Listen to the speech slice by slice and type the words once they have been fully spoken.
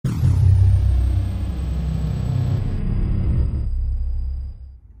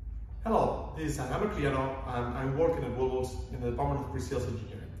this is Eléctrica, and I'm working at Wallbox in the Department of Pre-Sales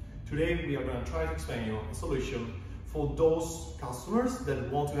Engineering. Today we are going to try to explain you a solution for those customers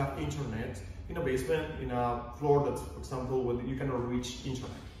that want to have internet in a basement, in a floor that, for example, when you cannot reach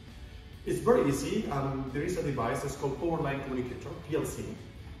internet. It's very easy, and there is a device that's called Powerline communicator, PLC,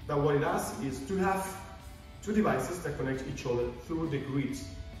 that what it does is to have two devices that connect each other through the grid.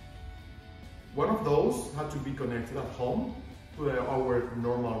 One of those had to be connected at home to our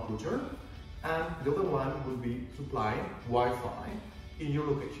normal router, and the other one will be supplying Wi-Fi in your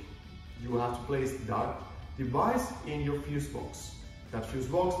location. You have to place that device in your fuse box. That fuse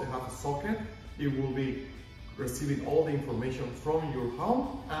box, they have a socket. It will be receiving all the information from your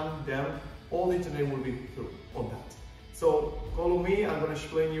home, and then all the internet will be through on that. So follow me, I'm going to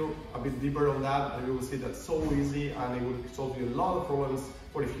explain you a bit deeper on that, and you will see that's so easy and it will solve you a lot of problems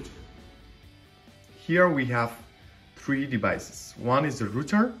for the future. Here we have three devices. One is the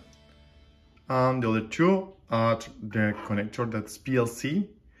router, and the other two are the connector, that's PLC,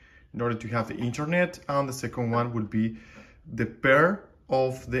 in order to have the internet, and the second one will be the pair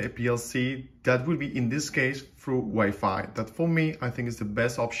of the PLC that will be in this case through Wi-Fi. That for me, I think is the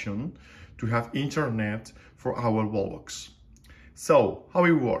best option to have internet for our wallbox. So how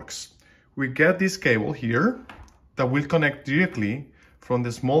it works? We get this cable here that will connect directly from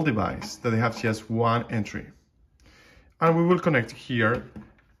the small device that they have just one entry. And we will connect here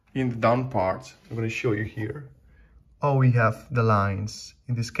in the down part. I'm going to show you here. Oh, we have the lines.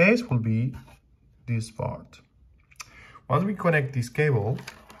 In this case will be this part. Once we connect this cable,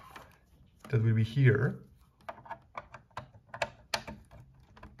 that will be here,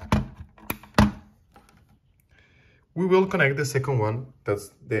 we will connect the second one,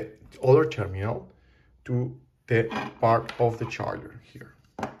 that's the other terminal, to the part of the charger here.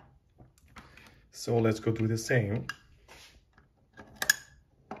 So let's go do the same.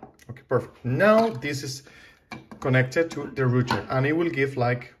 Okay, perfect. Now this is connected to the router, and it will give,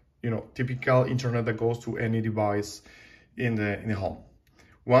 like, typical internet that goes to any device in the home.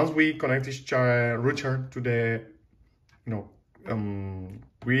 Once we connect this router to the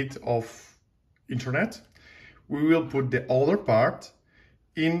grid of internet, we will put the other part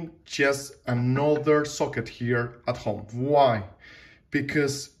in just another socket here at home. Why?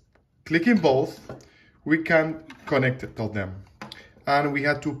 Because clicking both, we can connect it to them, and we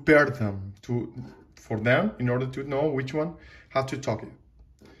had to pair them for them in order to know which one have to talk it.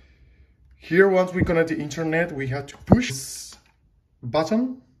 Here, once we connect the internet, we have to push this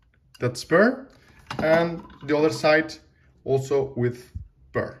button, that's pair, and the other side also with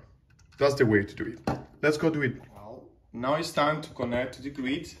pair. That's the way to do it. Let's go do it. Well, now it's time to connect to the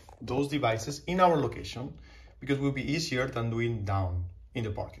grid those devices in our location, because it will be easier than doing down in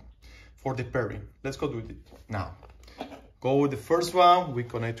the parking. For the pairing, let's go do it now. Go with the first one, we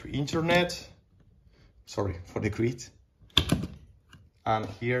connect to internet, sorry, for the grid. And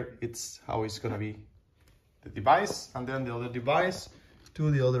here it's how it's gonna be the device, and then the other device to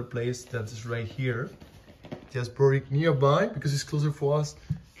the other place that is right here, just very nearby because it's closer for us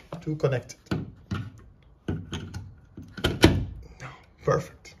to connect it.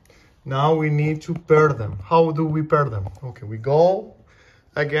 Perfect. Now we need to pair them. How do we pair them? Okay, we go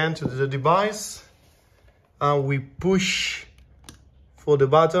again to the device and we push for the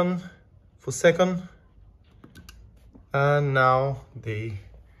button for second. And now they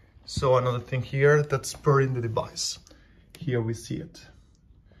saw another thing here that's pairing the device. Here we see it.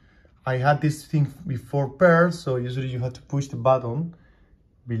 I had this thing before pair, so usually you have to push the button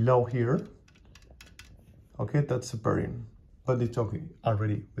below here. Okay, that's the pairing, but it's okay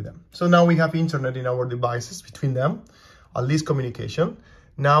already with them. So now we have internet in our devices between them, at least communication.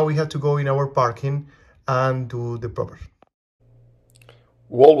 Now we have to go in our parking and do the proper.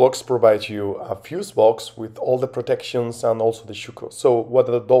 Wallbox provides you a fuse box with all the protections and also the shuko. So what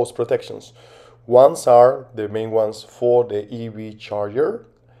are those protections? Ones are the main ones for the EV charger,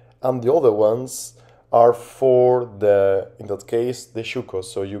 and the other ones are for in that case, the shuko.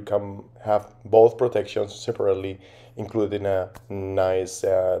 So you can have both protections separately, including a nice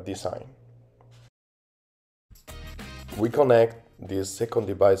design. We connect this second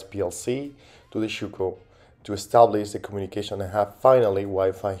device PLC to the shuko to establish the communication and have finally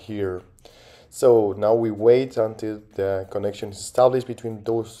Wi-Fi here. So now we wait until the connection is established between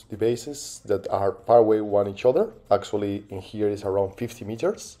those devices that are far away one each other. Actually, in here is around 50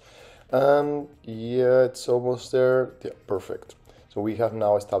 meters. And yeah, it's almost there. Yeah, perfect. So we have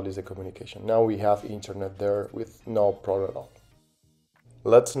now established the communication. Now we have internet there with no problem at all.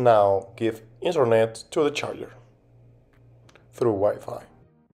 Let's now give internet to the charger through Wi-Fi.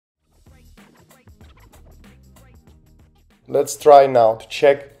 Let's try now to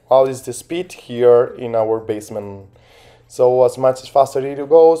check how is the speed here in our basement. So as much as faster it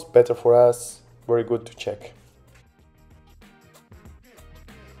goes, better for us, very good to check.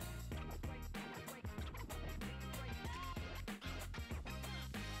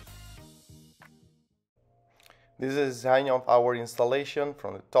 This is a design of our installation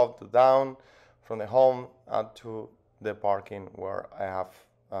from the top to down, from the home to the parking, where I have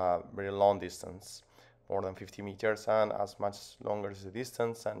a very long distance, more than 50 meters, and as much longer as the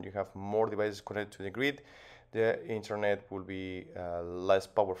distance and you have more devices connected to the grid, the internet will be less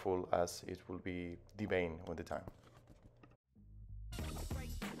powerful, as it will be devain all the time.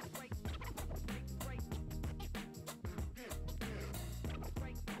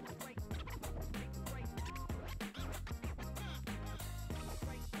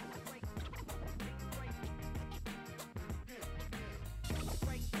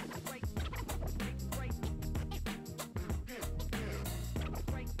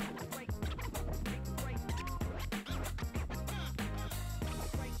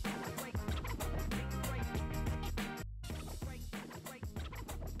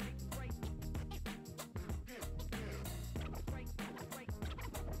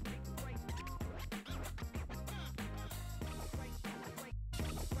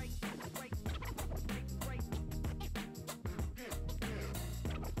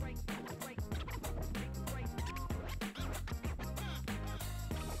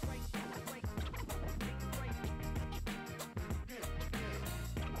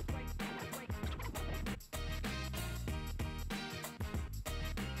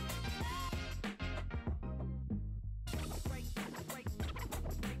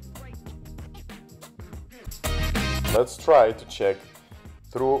 Let's try to check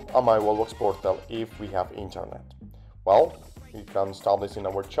through my Wallbox portal if we have internet. Well, we can establish in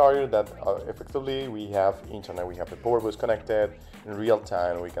our charger that effectively we have internet, we have the power bus connected in real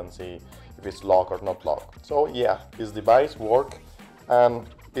time, we can see if it's locked or not locked. So yeah, this device works and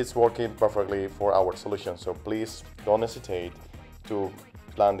it's working perfectly for our solution, so please don't hesitate to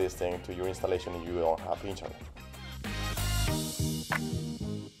plan this thing to your installation if you don't have internet.